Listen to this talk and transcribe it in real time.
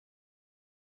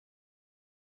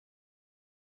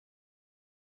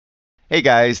Hey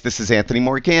guys, this is Anthony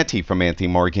Morganti from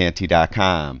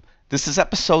AnthonyMorganti.com. This is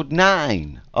episode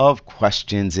 9 of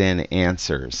Questions and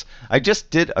Answers. I just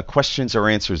did a questions or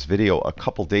answers video a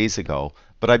couple days ago,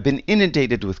 but I've been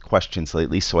inundated with questions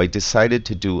lately, so I decided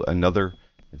to do another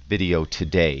video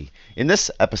today. In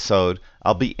this episode,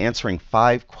 I'll be answering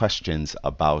 5 questions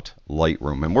about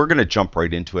Lightroom, and we're going to jump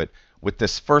right into it with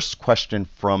this first question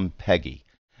from Peggy.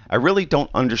 I really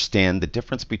don't understand the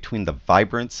difference between the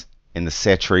vibrance and the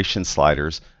saturation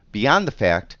sliders beyond the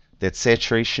fact that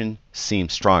saturation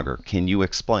seems stronger. Can you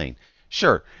explain?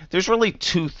 Sure. There's really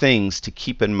 2 things to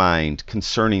keep in mind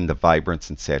concerning the vibrance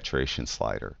and saturation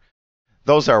slider.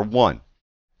 Those are: 1,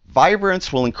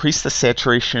 vibrance will increase the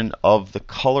saturation of the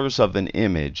colors of an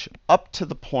image up to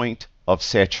the point of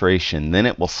saturation, then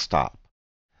it will stop.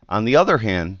 On the other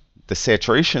hand, the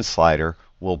saturation slider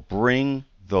will bring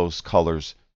those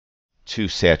colors to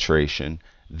saturation,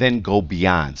 then go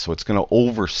beyond. So it's going to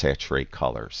oversaturate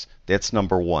colors. That's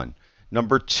number 1.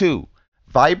 Number 2,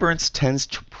 vibrance tends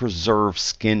to preserve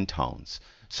skin tones.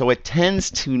 So it tends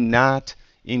to not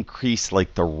increase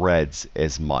like the reds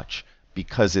as much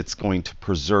because it's going to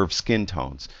preserve skin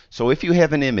tones. So if you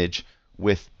have an image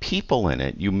with people in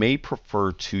it, you may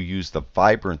prefer to use the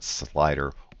vibrance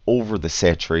slider over the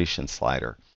saturation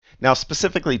slider. Now,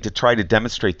 specifically to try to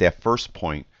demonstrate that first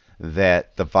point,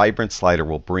 that the vibrance slider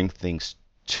will bring things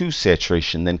to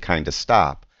saturation, then kind of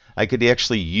stop, I could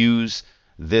actually use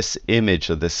this image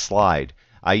of this slide.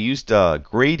 I used a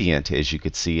gradient, as you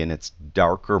could see, and it's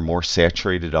darker, more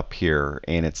saturated up here,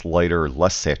 and it's lighter,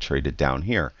 less saturated down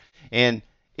here. And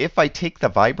if I take the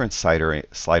vibrance slider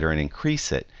and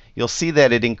increase it, you'll see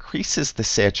that it increases the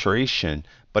saturation,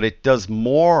 but it does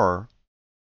more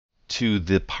to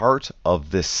the part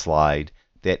of this slide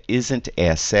that isn't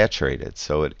as saturated.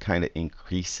 So it kind of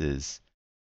increases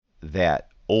that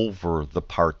over the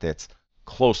part that's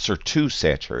closer to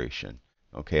saturation.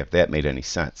 Okay, if that made any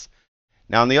sense.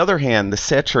 Now, on the other hand, the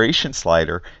saturation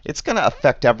slider, it's going to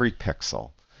affect every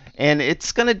pixel. And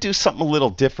it's going to do something a little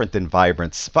different than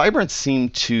vibrance. Vibrance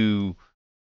seemed to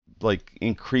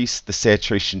increase the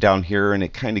saturation down here, and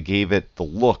it kind of gave it the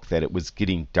look that it was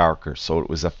getting darker, so it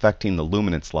was affecting the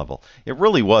luminance level. It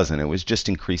really wasn't. It was just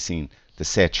increasing the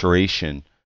saturation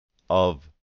of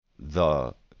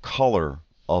the color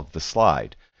of the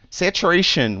slide.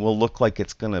 Saturation will look like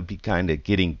it's going to be kind of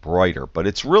getting brighter, but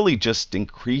it's really just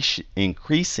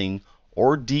increasing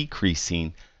or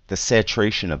decreasing the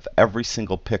saturation of every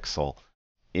single pixel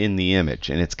in the image,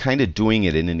 and it's kind of doing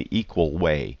it in an equal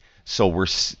way. So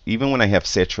even when I have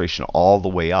saturation all the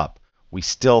way up, we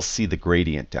still see the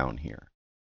gradient down here.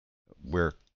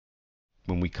 Where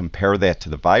when we compare that to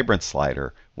the vibrance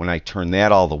slider, when I turn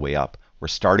that all the way up, we're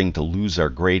starting to lose our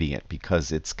gradient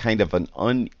because it's kind of an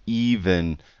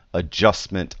uneven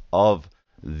adjustment of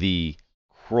the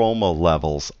chroma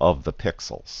levels of the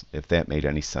pixels, if that made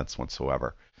any sense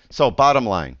whatsoever. So bottom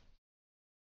line,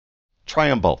 try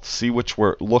them both. See which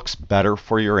looks better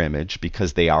for your image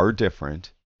because they are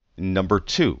different. Number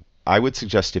 2, I would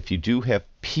suggest if you do have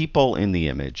people in the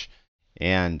image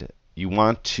and you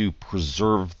want to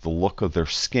preserve the look of their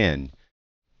skin,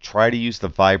 try to use the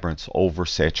vibrance over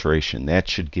saturation. That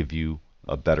should give you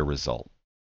a better result.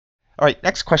 All right,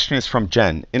 next question is from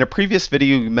Jen. In a previous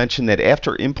video, you mentioned that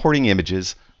after importing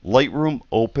images, Lightroom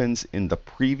opens in the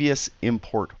previous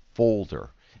import folder.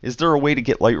 Is there a way to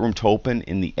get Lightroom to open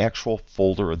in the actual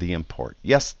folder of the import?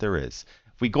 Yes, there is.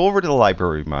 If we go over to the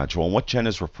library module, and what Jen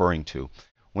is referring to,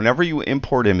 whenever you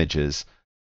import images,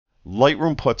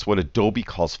 Lightroom puts what Adobe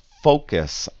calls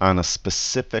focus on a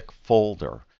specific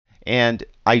folder. And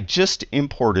I just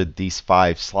imported these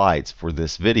 5 slides for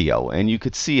this video, and you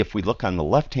could see if we look on the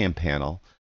left-hand panel,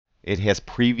 it has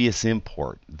previous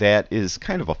import. That is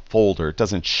kind of a folder. It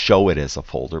doesn't show it as a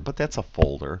folder, but that's a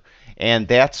folder. And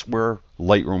that's where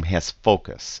Lightroom has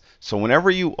focus. So whenever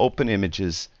you open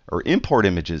images or import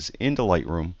images into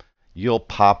Lightroom, you'll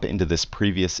pop into this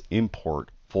previous import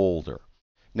folder.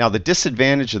 Now, the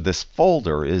disadvantage of this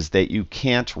folder is that you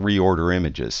can't reorder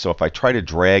images. So if I try to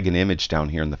drag an image down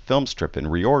here in the film strip and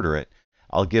reorder it,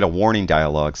 I'll get a warning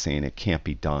dialog saying it can't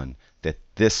be done, that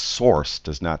this source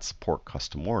does not support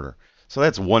custom order. So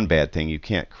that's one bad thing. You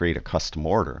can't create a custom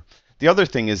order. The other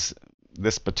thing is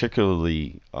this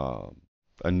particularly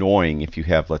annoying if you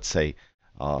have, let's say,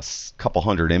 a couple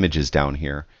hundred images down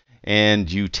here,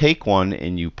 and you take one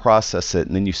and you process it,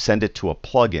 and then you send it to a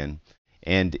plugin,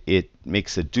 and it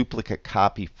makes a duplicate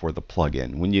copy for the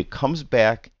plugin. When it comes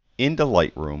back into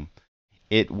Lightroom,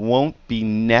 it won't be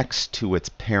next to its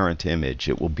parent image.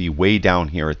 It will be way down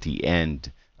here at the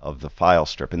end of the file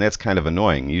strip, and that's kind of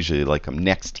annoying. Usually like them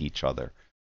next to each other.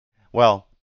 Well,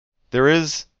 there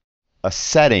is a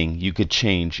setting you could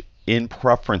change in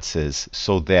Preferences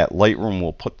so that Lightroom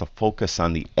will put the focus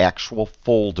on the actual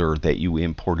folder that you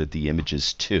imported the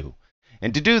images to.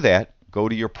 And to do that, go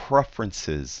to your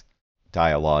Preferences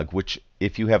dialog, which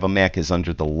if you have a Mac is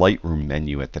under the Lightroom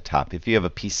menu at the top. If you have a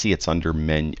PC, it's under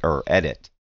Menu or Edit.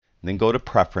 And then go to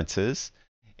Preferences,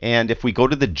 and if we go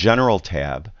to the General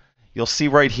tab, you'll see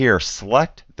right here,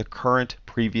 select the current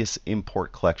previous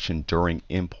import collection during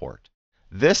import.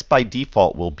 This by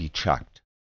default will be checked.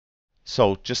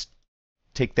 So just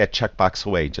take that checkbox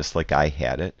away just like I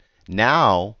had it.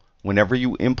 Now, whenever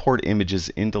you import images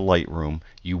into Lightroom,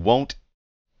 you won't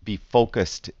be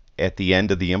focused at the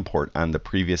end of the import on the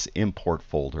previous import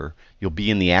folder. You'll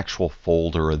be in the actual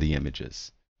folder of the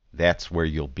images. That's where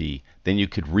you'll be. Then you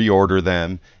could reorder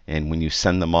them, and when you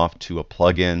send them off to a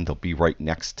plugin, they'll be right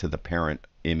next to the parent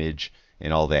image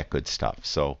and all that good stuff.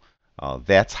 So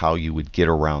that's how you would get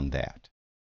around that.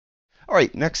 All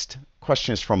right, next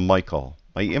question is from Michael.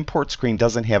 My import screen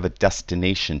doesn't have a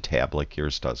destination tab like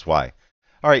yours does. Why?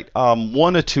 All right,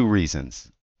 one of two reasons.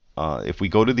 If we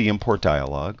go to the import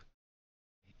dialog,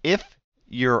 if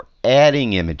you're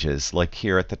adding images, like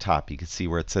here at the top, you can see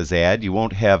where it says add, you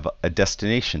won't have a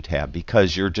destination tab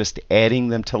because you're just adding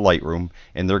them to Lightroom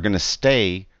and they're going to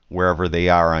stay wherever they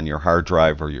are on your hard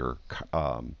drive or your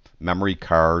memory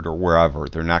card or wherever.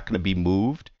 They're not going to be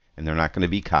moved and they're not going to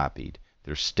be copied.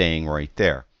 They're staying right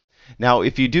there. Now,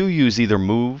 if you do use either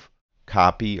move,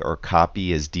 copy, or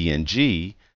copy as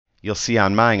DNG, you'll see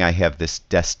on mine I have this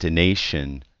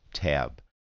destination tab.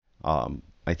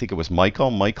 I think it was Michael.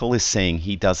 Michael is saying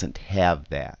he doesn't have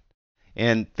that.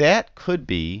 And that could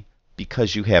be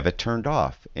because you have it turned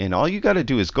off. And all you got to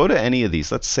do is go to any of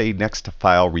these. Let's say next to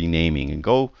file renaming and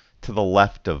go to the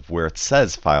left of where it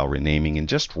says file renaming and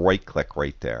just right click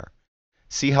right there.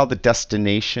 See how the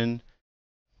destination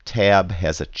tab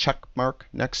has a check mark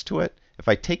next to it? If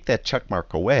I take that check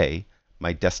mark away,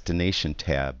 my destination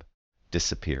tab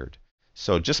disappeared.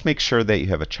 So just make sure that you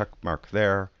have a check mark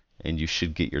there, and you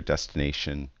should get your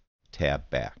destination tab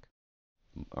back.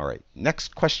 All right,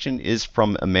 next question is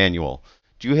from Emmanuel.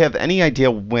 Do you have any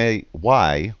idea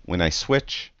why, when I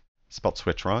switch, spelled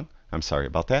switch wrong, I'm sorry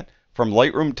about that, from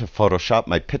Lightroom to Photoshop,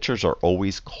 my pictures are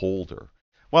always colder?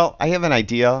 Well, I have an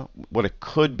idea what it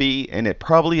could be, and it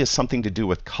probably has something to do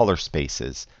with color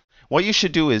spaces. What you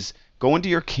should do is go into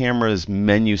your camera's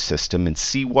menu system and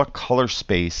see what color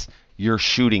space you're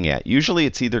shooting at. Usually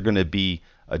it's either going to be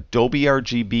Adobe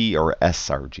RGB or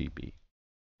sRGB.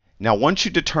 Now, once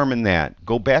you determine that,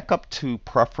 go back up to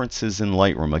Preferences in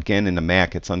Lightroom. Again, in the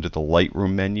Mac, it's under the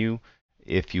Lightroom menu.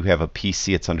 If you have a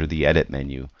PC, it's under the Edit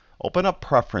menu. Open up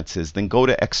Preferences, then go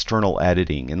to External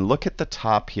Editing, and look at the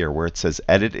top here where it says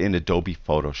Edit in Adobe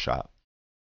Photoshop.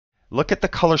 Look at the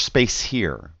color space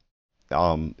here.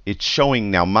 It's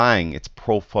showing now mine, it's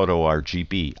Pro Photo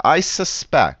RGB. I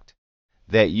suspect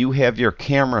that you have your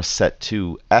camera set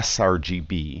to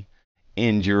sRGB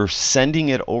and you're sending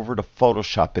it over to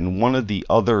Photoshop in one of the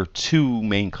other two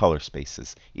main color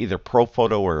spaces, either Pro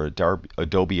Photo or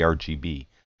Adobe RGB.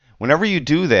 Whenever you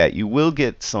do that, you will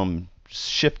get some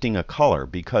shifting of color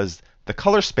because the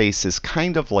color space is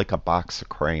kind of like a box of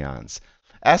crayons.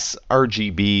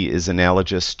 sRGB is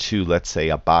analogous to, let's say,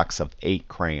 a box of 8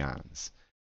 crayons.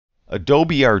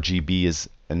 Adobe RGB is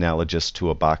analogous to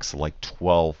a box of like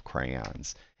 12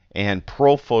 crayons. And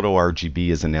Pro Photo RGB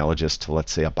is analogous to,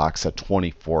 let's say, a box of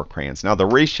 24 crayons. Now, the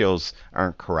ratios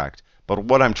aren't correct, but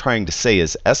what I'm trying to say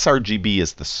is sRGB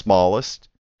is the smallest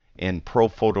and Pro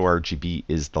Photo RGB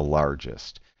is the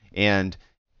largest. And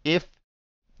if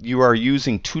you are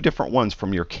using two different ones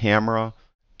from your camera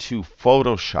to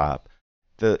Photoshop,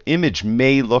 the image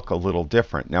may look a little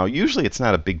different. Now, usually it's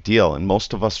not a big deal, and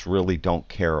most of us really don't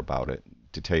care about it,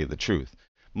 to tell you the truth.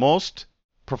 Most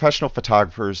professional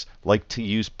photographers like to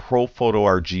use Pro Photo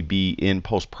RGB in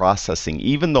post-processing,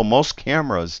 even though most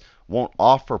cameras won't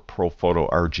offer Pro Photo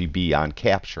RGB on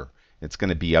capture. It's going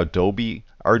to be Adobe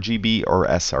RGB or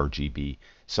sRGB.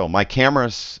 So my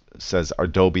camera says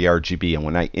Adobe RGB, and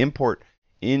when I import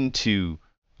into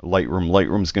Lightroom,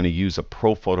 Lightroom's going to use a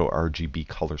Pro Photo RGB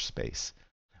color space.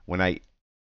 When I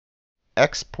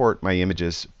export my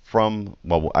images from,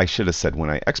 well, I should have said when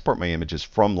I export my images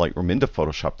from Lightroom into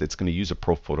Photoshop, it's going to use a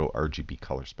Pro Photo RGB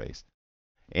color space.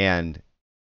 And,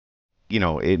 you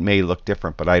know, it may look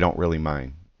different, but I don't really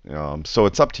mind. So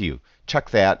it's up to you. Check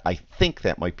that. I think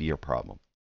that might be your problem.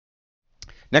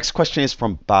 Next question is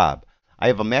from Bob. I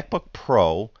have a MacBook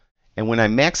Pro, and when I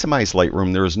maximize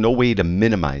Lightroom, there is no way to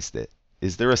minimize it.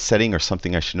 Is there a setting or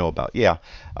something I should know about? Yeah,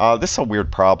 this is a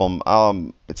weird problem.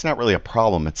 It's not really a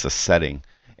problem, it's a setting.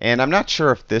 And I'm not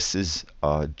sure if this is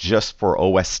just for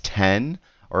OS 10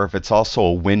 or if it's also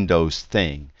a Windows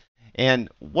thing. And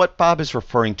what Bob is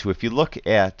referring to, if you look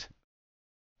at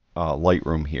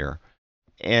Lightroom here,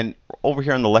 and over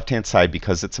here on the left-hand side,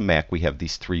 because it's a Mac, we have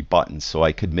these three buttons. So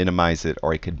I could minimize it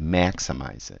or I could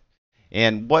maximize it.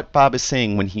 And what Bob is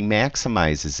saying, when he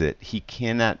maximizes it, he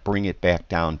cannot bring it back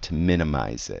down to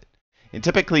minimize it. And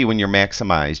typically when you're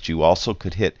maximized, you also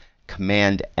could hit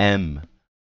Command M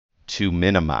to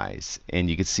minimize. And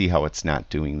you can see how it's not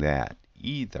doing that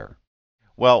either.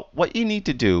 Well, what you need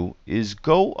to do is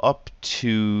go up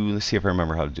to, let's see if I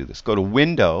remember how to do this. Go to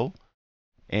Window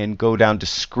and go down to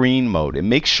Screen Mode. And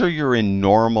make sure you're in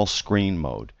normal screen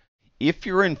mode. If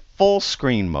you're in full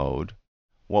screen mode,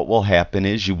 what will happen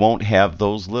is you won't have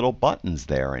those little buttons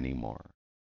there anymore.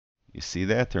 You see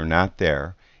that? They're not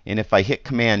there. And if I hit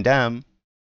Command M,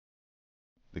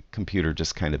 the computer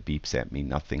just kind of beeps at me.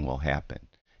 Nothing will happen.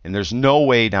 And there's no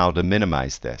way now to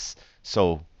minimize this.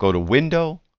 So go to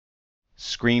Window,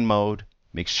 Screen Mode,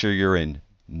 make sure you're in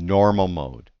normal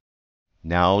mode.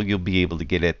 Now you'll be able to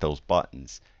get at those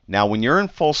buttons. Now when you're in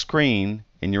full screen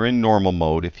and you're in normal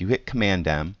mode, if you hit Command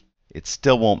M, it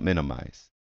still won't minimize.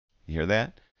 You hear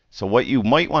that? So what you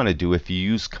might want to do if you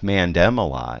use Command M a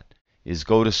lot is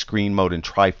go to screen mode and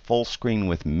try full screen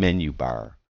with menu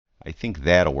bar. I think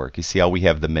that'll work. You see how we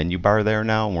have the menu bar there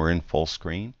now and we're in full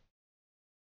screen?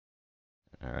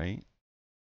 All right.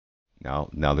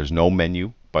 Now there's no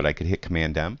menu, but I could hit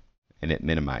Command M and it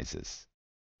minimizes.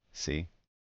 See?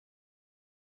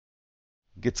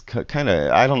 Gets kind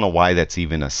of, I don't know why that's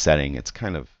even a setting. It's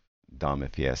kind of dumb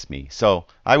if you ask me. So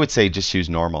I would say just use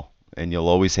normal and you'll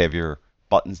always have your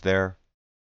buttons there,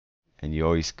 and you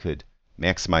always could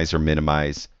maximize or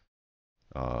minimize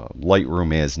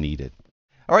Lightroom as needed.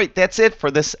 All right, that's it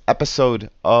for this episode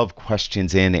of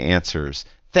Questions and Answers.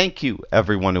 Thank you,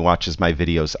 everyone who watches my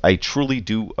videos. I truly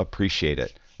do appreciate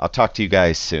it. I'll talk to you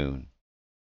guys soon.